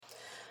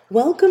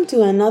Welcome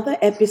to another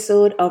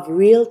episode of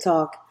Real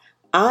Talk.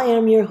 I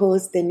am your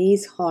host,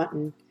 Denise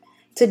Houghton.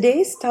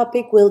 Today's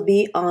topic will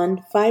be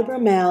on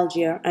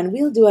fibromyalgia, and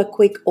we'll do a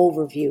quick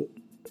overview.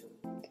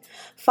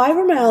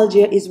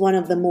 Fibromyalgia is one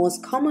of the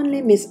most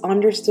commonly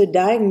misunderstood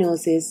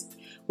diagnoses,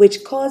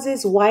 which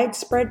causes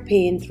widespread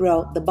pain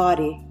throughout the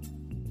body.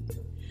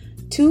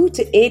 2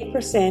 to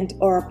 8%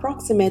 or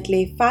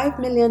approximately 5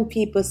 million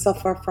people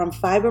suffer from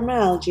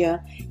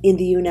fibromyalgia in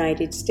the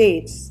United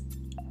States.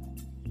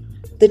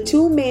 The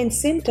two main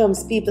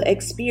symptoms people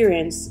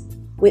experience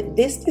with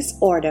this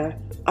disorder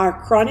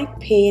are chronic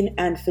pain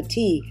and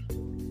fatigue.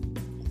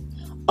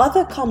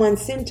 Other common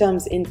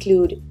symptoms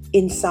include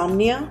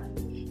insomnia,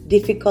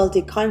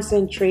 difficulty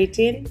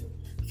concentrating,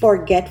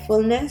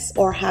 forgetfulness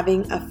or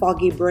having a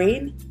foggy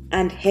brain,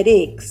 and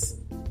headaches.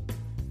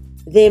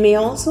 They may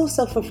also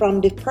suffer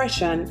from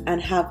depression and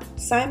have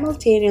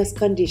simultaneous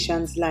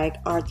conditions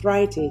like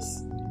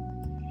arthritis.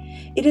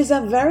 It is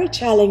a very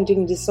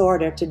challenging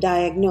disorder to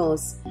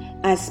diagnose,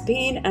 as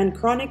pain and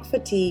chronic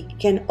fatigue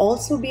can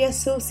also be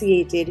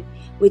associated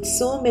with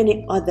so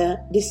many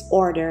other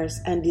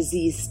disorders and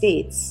disease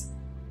states.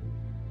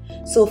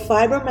 So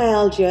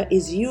fibromyalgia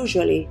is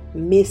usually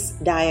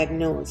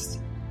misdiagnosed.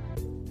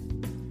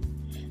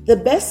 The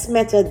best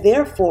method,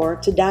 therefore,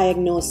 to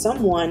diagnose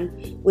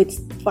someone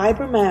with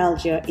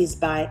fibromyalgia is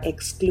by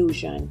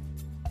exclusion.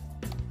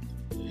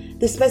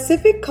 The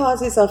specific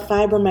causes of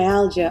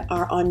fibromyalgia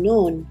are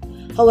unknown.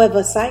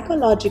 However,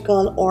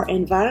 psychological or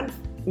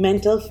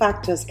environmental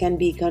factors can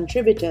be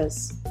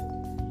contributors.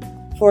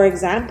 For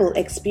example,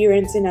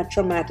 experiencing a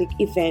traumatic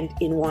event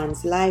in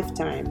one's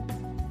lifetime.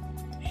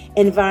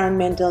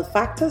 Environmental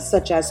factors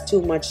such as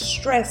too much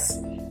stress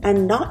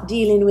and not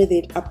dealing with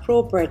it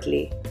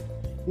appropriately.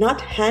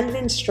 Not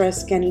handling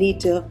stress can lead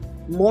to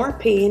more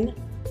pain,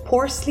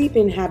 poor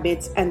sleeping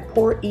habits, and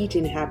poor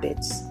eating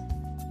habits.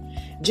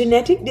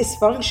 Genetic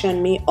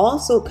dysfunction may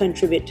also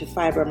contribute to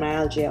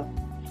fibromyalgia.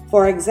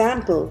 For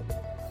example,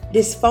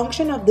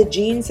 dysfunction of the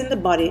genes in the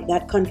body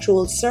that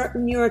control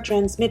certain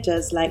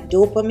neurotransmitters like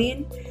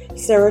dopamine,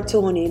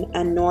 serotonin,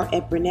 and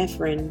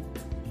norepinephrine.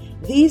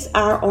 These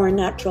are our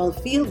natural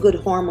feel-good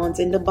hormones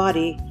in the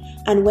body,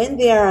 and when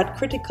they are at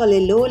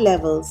critically low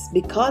levels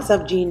because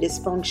of gene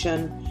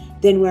dysfunction,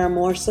 then we are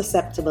more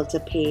susceptible to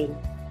pain.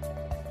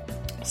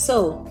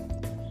 So,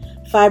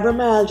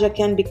 fibromyalgia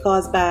can be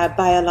caused by a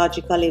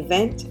biological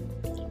event,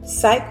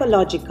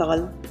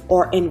 psychological,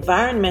 or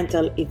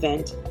environmental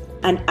event,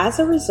 and as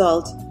a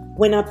result,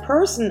 when a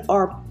person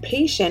or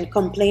patient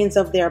complains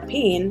of their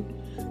pain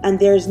and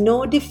there is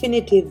no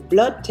definitive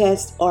blood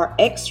test or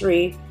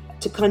x-ray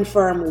to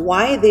confirm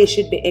why they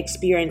should be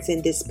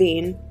experiencing this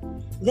pain,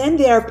 then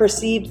they are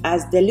perceived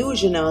as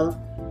delusional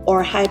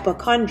or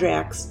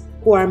hypochondriacs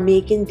who are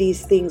making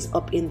these things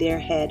up in their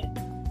head.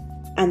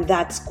 And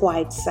that's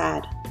quite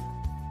sad.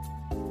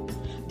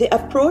 The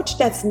approach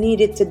that's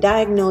needed to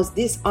diagnose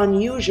this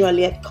unusual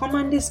yet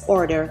common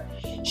disorder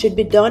should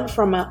be done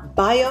from a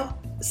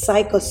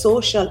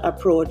biopsychosocial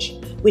approach,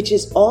 which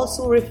is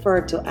also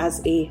referred to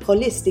as a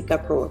holistic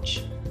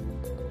approach.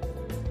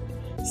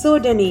 So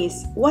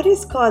Denise, what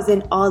is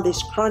causing all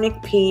this chronic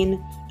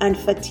pain and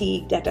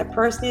fatigue that a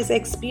person is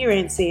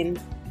experiencing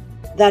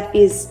that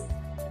is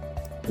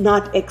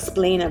not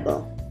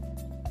explainable?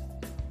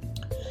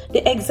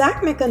 The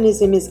exact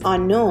mechanism is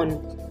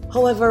unknown.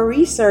 However,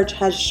 research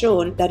has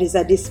shown that is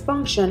a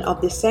dysfunction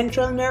of the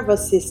central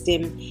nervous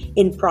system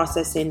in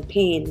processing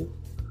pain.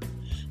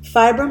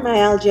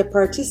 Fibromyalgia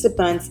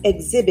participants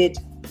exhibit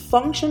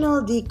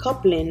functional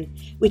decoupling,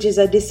 which is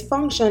a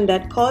dysfunction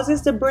that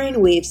causes the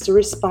brain waves to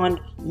respond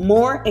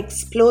more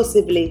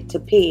explosively to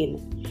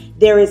pain.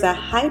 There is a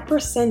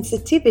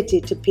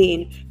hypersensitivity to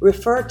pain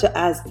referred to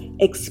as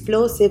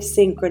explosive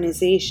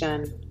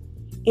synchronization.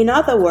 In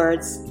other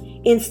words,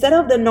 instead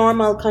of the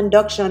normal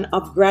conduction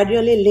of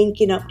gradually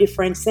linking up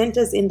different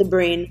centers in the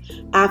brain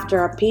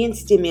after a pain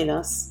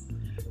stimulus,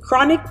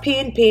 chronic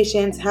pain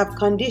patients have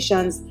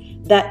conditions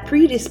that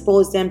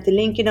predispose them to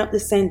linking up the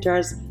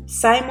centers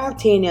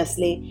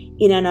simultaneously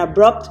in an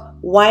abrupt,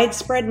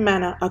 widespread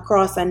manner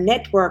across a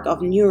network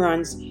of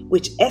neurons,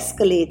 which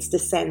escalates the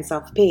sense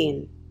of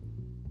pain.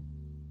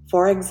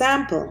 For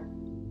example,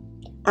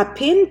 a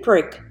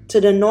pinprick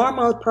to the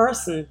normal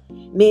person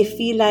may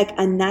feel like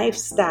a knife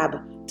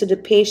stab to the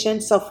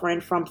patient suffering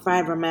from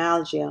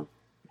fibromyalgia.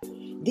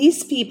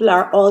 These people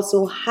are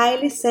also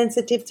highly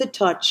sensitive to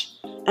touch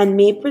and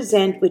may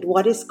present with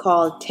what is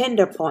called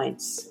tender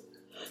points.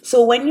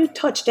 So when you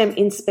touch them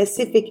in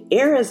specific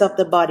areas of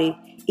the body,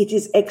 it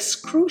is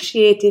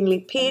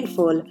excruciatingly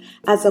painful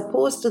as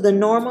opposed to the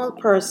normal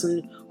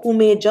person who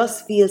may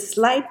just feel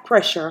slight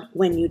pressure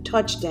when you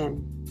touch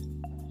them.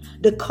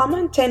 The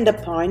common tender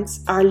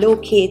points are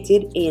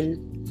located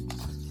in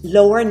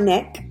lower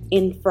neck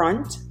in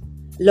front,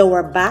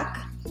 lower back,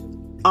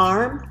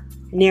 arm,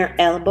 near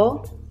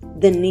elbow,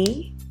 the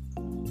knee,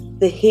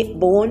 the hip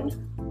bone,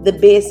 the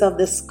base of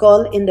the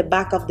skull in the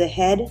back of the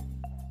head,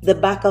 the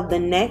back of the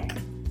neck,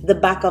 the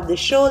back of the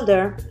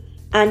shoulder,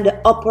 and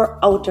the upper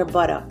outer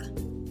buttock.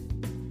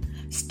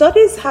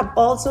 Studies have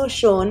also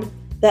shown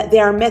that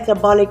there are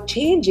metabolic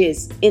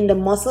changes in the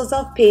muscles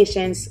of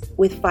patients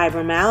with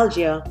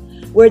fibromyalgia,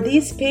 where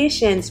these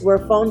patients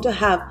were found to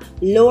have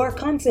lower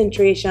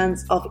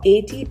concentrations of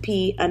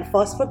ATP and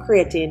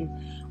phosphocreatine,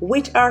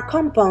 which are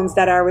compounds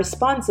that are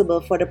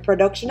responsible for the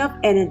production of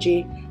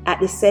energy at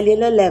the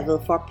cellular level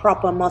for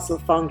proper muscle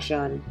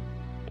function.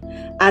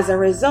 As a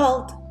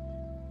result,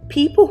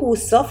 people who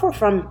suffer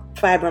from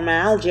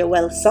fibromyalgia,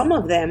 well, some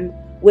of them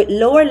with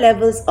lower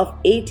levels of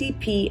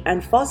ATP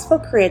and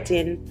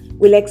phosphocreatine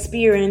will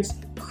experience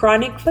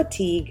chronic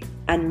fatigue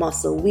and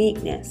muscle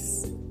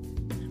weakness.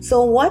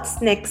 So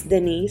what's next,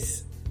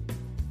 Denise?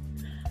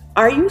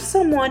 Are you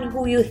someone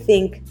who you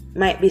think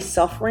might be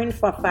suffering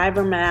from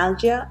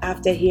fibromyalgia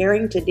after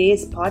hearing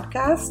today's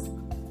podcast?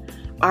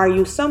 Are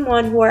you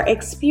someone who are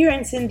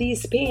experiencing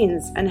these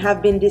pains and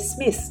have been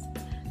dismissed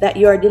that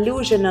you're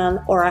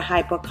delusional or a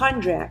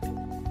hypochondriac?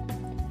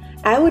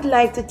 I would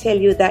like to tell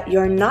you that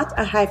you're not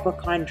a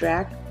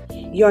hypochondriac,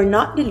 you're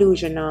not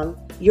delusional,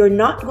 you're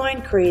not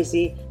going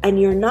crazy, and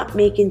you're not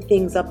making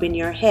things up in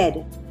your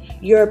head.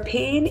 Your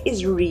pain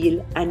is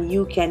real and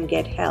you can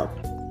get help.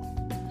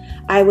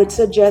 I would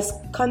suggest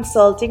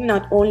consulting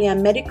not only a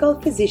medical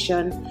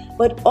physician,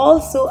 but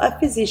also a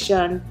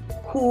physician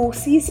who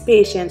sees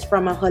patients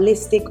from a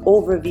holistic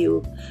overview,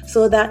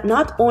 so that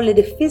not only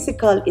the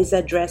physical is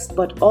addressed,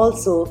 but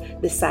also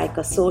the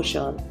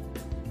psychosocial.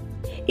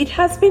 It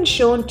has been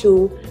shown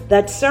too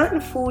that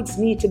certain foods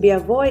need to be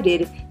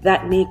avoided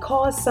that may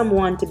cause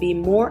someone to be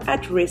more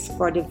at risk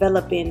for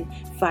developing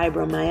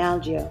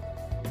fibromyalgia.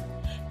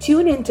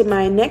 Tune into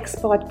my next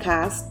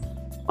podcast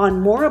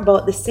on more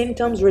about the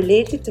symptoms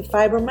related to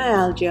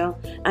fibromyalgia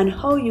and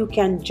how you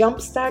can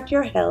jumpstart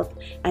your health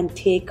and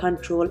take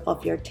control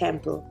of your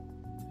temple.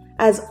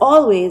 As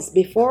always,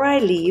 before I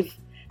leave,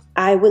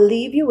 I will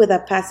leave you with a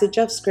passage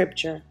of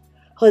scripture.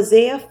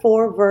 Hosea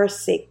 4 verse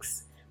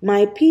 6.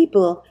 My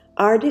people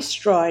are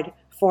destroyed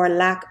for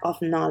lack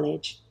of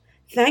knowledge.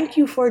 Thank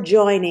you for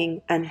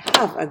joining and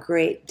have a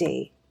great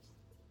day.